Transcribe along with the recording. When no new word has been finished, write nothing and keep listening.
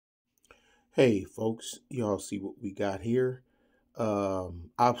Hey folks, y'all see what we got here?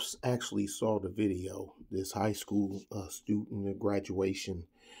 Actually saw the video, this high school student at graduation,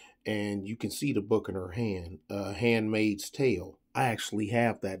 and you can see the book in her hand, Handmaid's Tale. I actually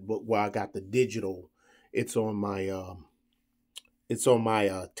have that book. Well, I got the digital. It's on my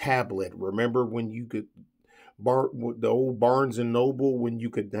tablet. Remember when you could the old Barnes and Noble, when you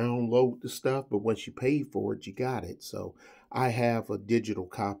could download the stuff, but once you paid for it, you got it. So I have a digital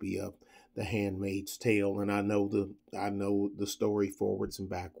copy of The Handmaid's Tale, and I know the story forwards and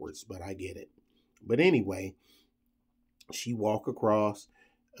backwards, but I get it. But anyway, she walked across.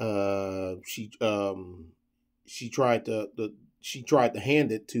 She tried to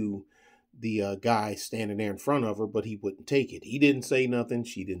hand it to the guy standing there in front of her, but he wouldn't take it. He didn't say nothing.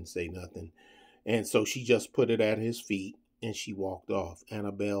 She didn't say nothing. And so she just put it at his feet and she walked off.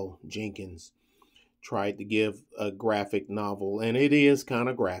 Annabelle Jenkins tried to give a graphic novel, and it is kind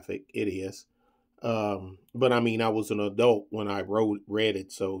of graphic. It is. But I mean, I was an adult when I read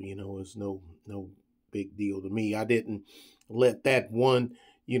it, so it's no big deal to me. I didn't let that one,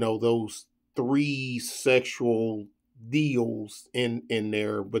 those three sexual deals in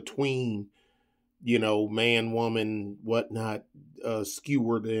there between, man, woman, whatnot,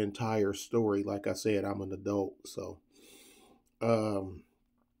 skewer the entire story. Like I said, I'm an adult, so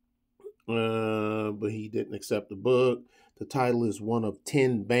but he didn't accept the book. The title is one of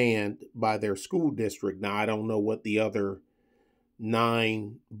 10 banned by their school district. Now, I don't know what the other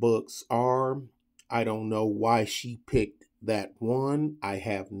 9 books are. I don't know why she picked that one. I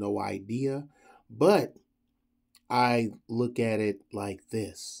have no idea. But I look at it like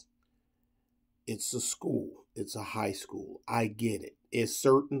this. It's a school. It's a high school. I get it. It's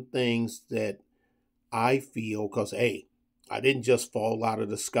certain things that I feel, because, hey, I didn't just fall out of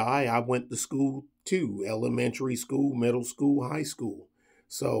the sky. I went to school too, elementary school, middle school, high school.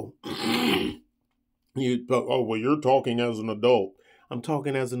 So, well, you're talking as an adult. I'm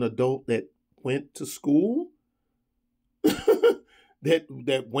talking as an adult that went to school,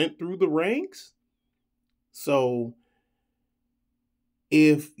 that went through the ranks. So,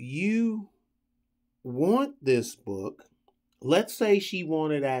 if you want this book, let's say she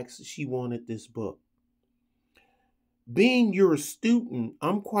wanted this book. Being you're a student,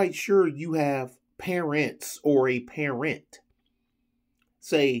 I'm quite sure you have parents or a parent.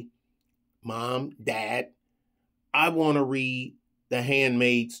 Say, Mom, Dad, I want to read The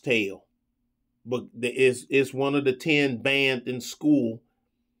Handmaid's Tale. But it's one of the 10 banned in school,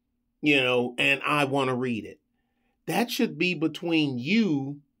 and I want to read it. That should be between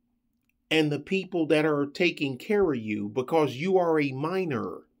you and the people that are taking care of you, because you are a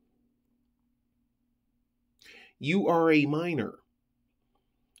minor. You are a minor.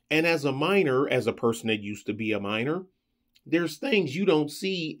 And as a minor, as a person that used to be a minor, there's things you don't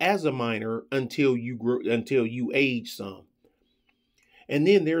see as a minor until you age some. And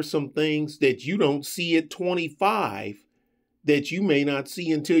then there's some things that you don't see at 25 that you may not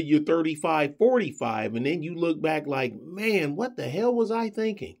see until you're 35, 45. And then you look back like, man, what the hell was I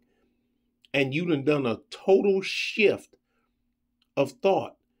thinking? And you done a total shift of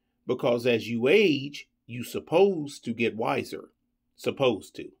thought, because as you age, you supposed to get wiser.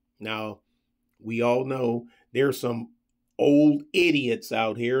 Supposed to. Now, we all know there's some old idiots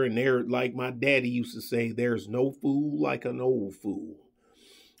out here, and they're, like my daddy used to say, there's no fool like an old fool.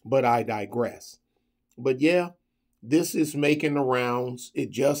 But I digress. But yeah, this is making the rounds.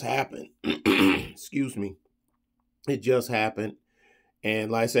 It just happened. Excuse me. It just happened.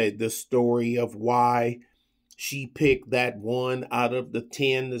 And like I said, the story of why she picked that one out of the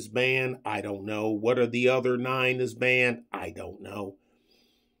 10 that's banned, I don't know. What are the other 9 that's banned? I don't know.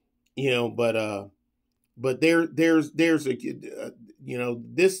 But there's a,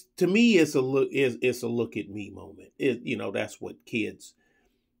 this to me is a look at me moment. That's what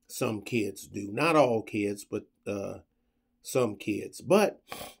some kids do. Not all kids, but some kids. But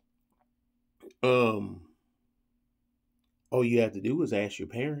all you have to do is ask your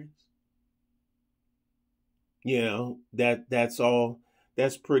parents. That's all.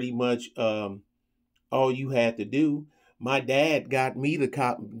 That's pretty much all you had to do. My dad got me the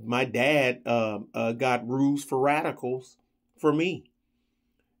cop. My dad got Rules for Radicals for me.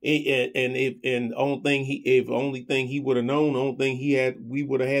 And the only thing he would have known, the only thing we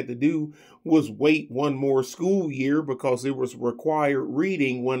would have had to do was wait one more school year, because it was required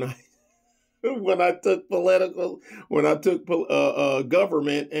reading when I took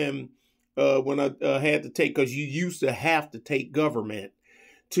government, and when I had to take, because you used to have to take government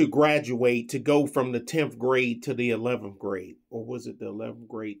to graduate, to go from the 10th grade to the 11th grade. Or was it the 11th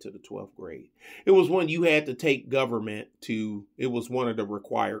grade to the 12th grade? It was when you had to take government to, it was one of the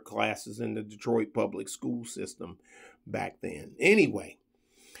required classes in the Detroit public school system back then. Anyway,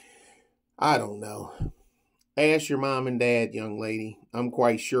 I don't know. Ask your mom and dad, young lady. I'm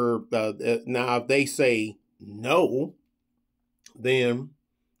quite sure. Now, if they say no, then,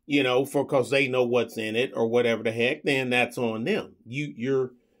 you know, because they know what's in it or whatever the heck, then that's on them.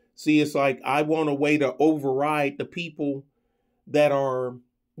 See, it's like I want a way to override the people that are,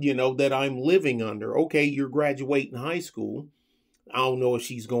 you know, that I'm living under. Okay, you're graduating high school. I don't know if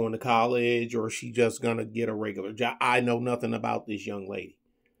she's going to college or she's just going to get a regular job. I know nothing about this young lady.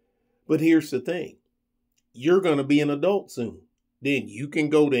 But here's the thing. You're going to be an adult soon. Then you can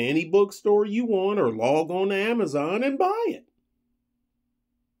go to any bookstore you want or log on to Amazon and buy it.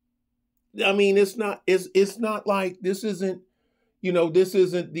 I mean, it's not like this isn't, you know, this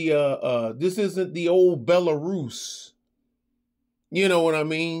isn't the old Belarus. You know what I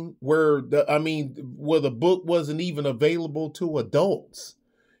mean? Where the book wasn't even available to adults.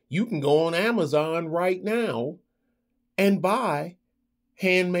 You can go on Amazon right now and buy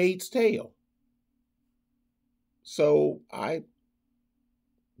Handmaid's Tale. So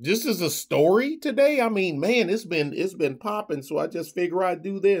this is a story today. I mean, man, it's been popping. So I just figure I'd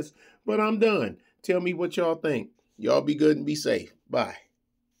do this, but I'm done. Tell me what y'all think. Y'all be good and be safe. Bye.